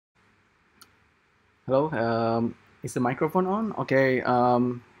Hello, is the microphone on? Okay,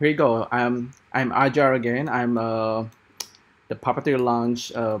 here you go. I'm AJAR again. I'm the Puppeteer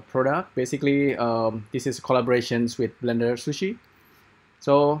Lounge product. Basically, this is collaborations with Blender Sushi.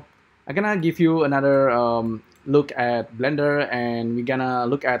 So I'm gonna give you another look at Blender, and we're gonna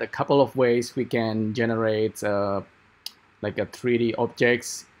look at a couple of ways we can generate like a 3D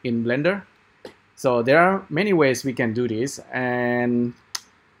objects in Blender. So there are many ways we can do this, and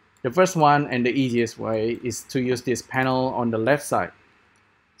the first one and the easiest way is to use this panel on the left side.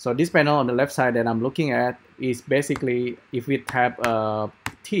 So this panel on the left side that I'm looking at is basically, if we tap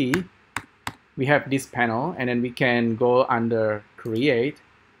T, we have this panel, and then we can go under Create,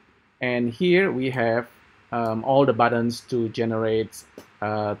 and here we have all the buttons to generate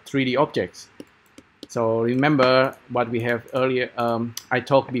 3D objects. So remember what we have earlier. I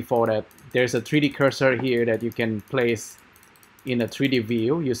talked before that there's a 3D cursor here that you can place in a 3D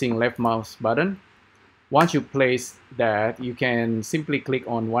view using left mouse button. Once you place that, you can simply click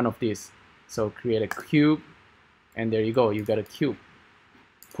on one of these. So create a cube, and there you go, you got a cube.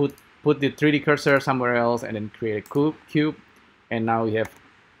 Put the 3D cursor somewhere else, and then create a cube, and now you have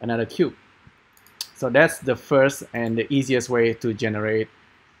another cube. So that's the first and the easiest way to generate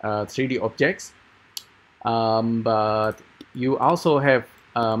 3D objects. But you also have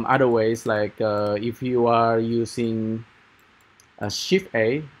other ways, like if you are using Shift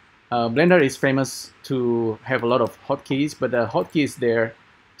A. Blender is famous to have a lot of hotkeys, but the hotkey is there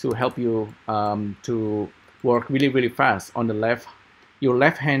to help you to work really fast. On the left, your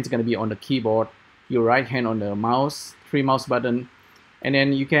left hand is going to be on the keyboard, your right hand on the mouse, 3 mouse button, and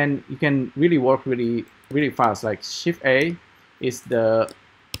then you can really work really fast. Like Shift A is the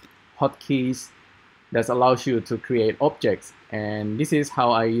hotkeys that allows you to create objects, and this is how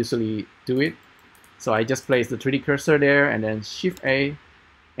I usually do it. So I just place the 3D cursor there, and then Shift A,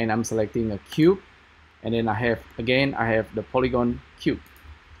 and I'm selecting a cube, and then I have the polygon cube.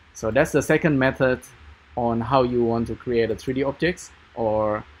 So that's the second method on how you want to create a 3D objects.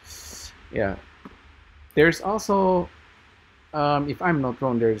 Or yeah, there's also, if I'm not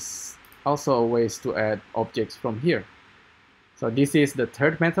wrong, there's also ways to add objects from here. So this is the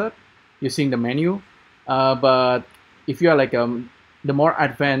third method using the menu. But if you are like the more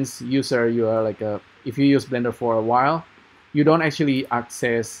advanced user, you are like if you use Blender for a while, you don't actually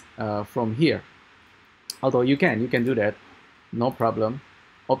access from here. Although you can do that, no problem.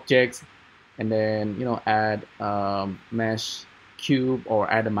 Objects, and then add mesh cube, or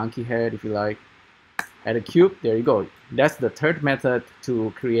add a monkey head if you like. Add a cube, there you go. That's the third method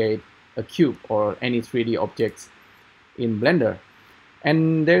to create a cube or any 3D objects in Blender.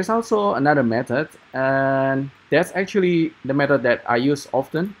 And there's also another method, and that's actually the method that I use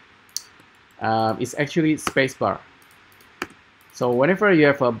often. It's actually spacebar. So whenever you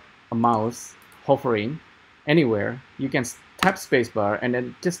have a mouse hovering anywhere, you can tap spacebar and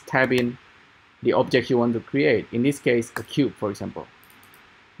then just tab in the object you want to create. In this case, a cube, for example.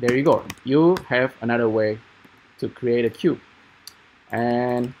 There you go. You have another way to create a cube.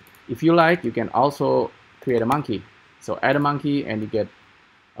 And if you like, you can also create a monkey. So add a monkey, and you get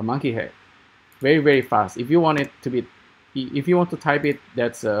a monkey head. Very fast. If you want it to be, if you want to type it,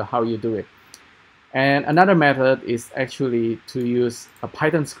 that's how you do it. And another method is actually to use a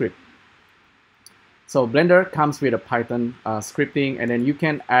Python script. So Blender comes with a Python scripting, and then you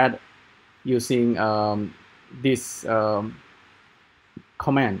can add using this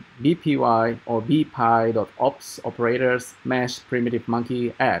command, bpy or bpy.ops operators mesh primitive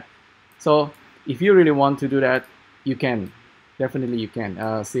monkey add. So if you really want to do that, you can. Definitely you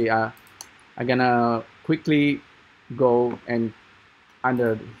can. See, I'm gonna quickly go, and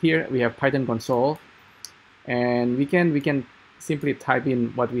under here we have Python console, and we can simply type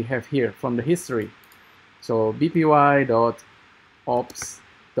in what we have here from the history. So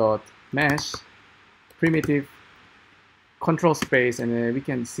bpy.ops.mesh primitive control space, and then we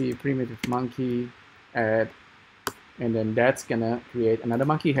can see primitive monkey add, and then that's gonna create another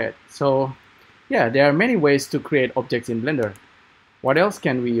monkey head. So yeah, there are many ways to create objects in Blender. What else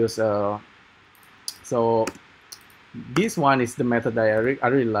can we use? So this one is the method that I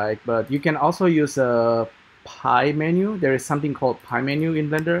really like, but you can also use a pie menu. There is something called pie menu in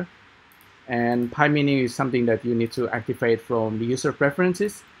Blender, and pie menu is something that you need to activate from the user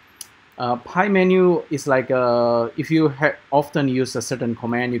preferences. Pie menu is like if you often use a certain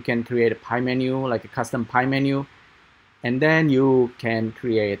command, you can create a pie menu, like a custom pie menu, and then you can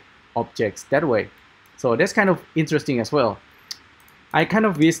create objects that way. So that's kind of interesting as well. I kind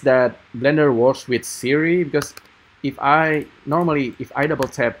of wish that Blender works with Siri, because if I double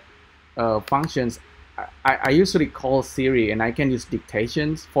tap functions, I usually call Siri, and I can use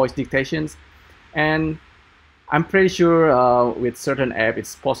dictations, voice dictations, And I'm pretty sure with certain app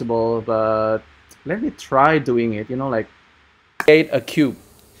it's possible, but let me try doing it. Like create a cube.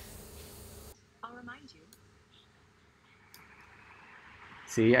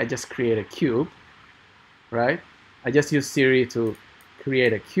 See, I just create a cube, right? I just use Siri to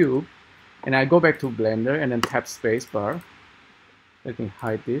create a cube, and I go back to Blender and then tap spacebar. Let me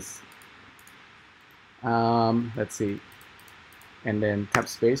hide this. Let's see, and then tap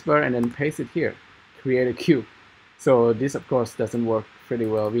spacebar and then paste it here. Create a cube. So this of course doesn't work pretty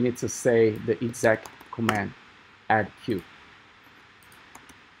well. We need to say the exact command, add cube.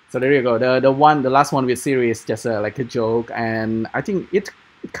 So there you go. The last one with Siri is just like a joke, and I think it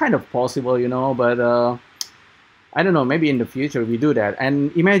kind of possible, but I don't know. Maybe in the future we do that.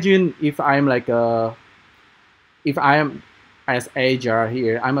 And imagine if I'm like if I am as AJAR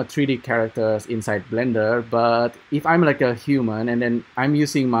here, I'm a 3D characters inside Blender, but if I'm like a human and then I'm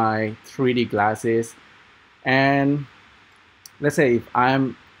using my 3D glasses, and let's say if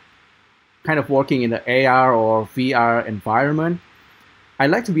I'm kind of working in the AR or VR environment, I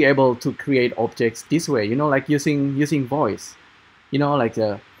like to be able to create objects this way, like using voice, like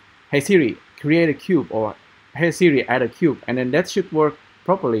hey Siri, create a cube, or hey Siri, add a cube, and then that should work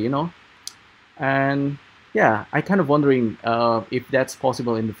properly, And yeah, I kind of wondering if that's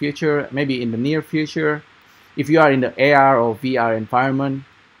possible in the future, maybe in the near future. If you are in the AR or VR environment,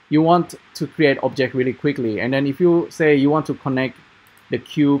 you want to create object really quickly, and then if you say you want to connect the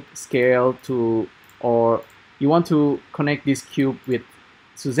cube scale to, or you want to connect this cube with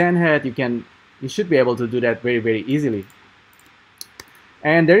Suchan head, you should be able to do that very, very easily.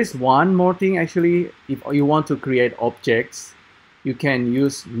 And there is one more thing actually. If you want to create objects, you can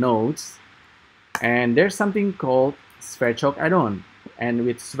use nodes, and there's something called sphere chalk add-on. And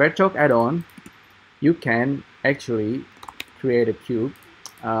with sphere chalk add-on, you can actually create a cube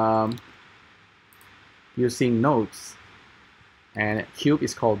using nodes. And cube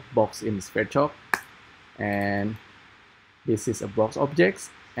is called box in sphere chalk, and this is a box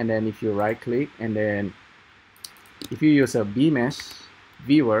objects. And then if you right click, and then if you use a bmesh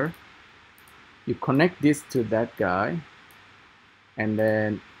viewer, you connect this to that guy, and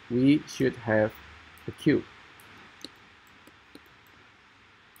then we should have a cube.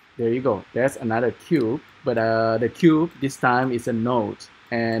 There you go. That's another cube, but the cube this time is a node,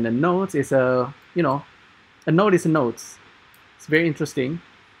 and a node is a node is a node. It's very interesting.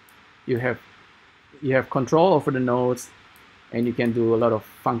 You have control over the nodes, and you can do a lot of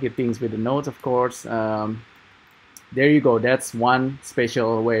funky things with the nodes, of course. There you go. That's one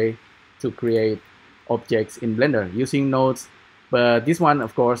special way to create objects in Blender using nodes. But this one,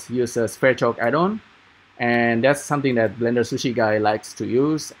 of course, uses sphere chalk add-on, and that's something that Blender Sushi guy likes to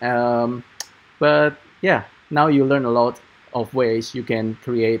use. But yeah, now you learn a lot of ways you can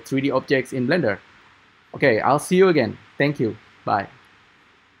create 3D objects in Blender. Okay, I'll see you again. Thank you. Bye.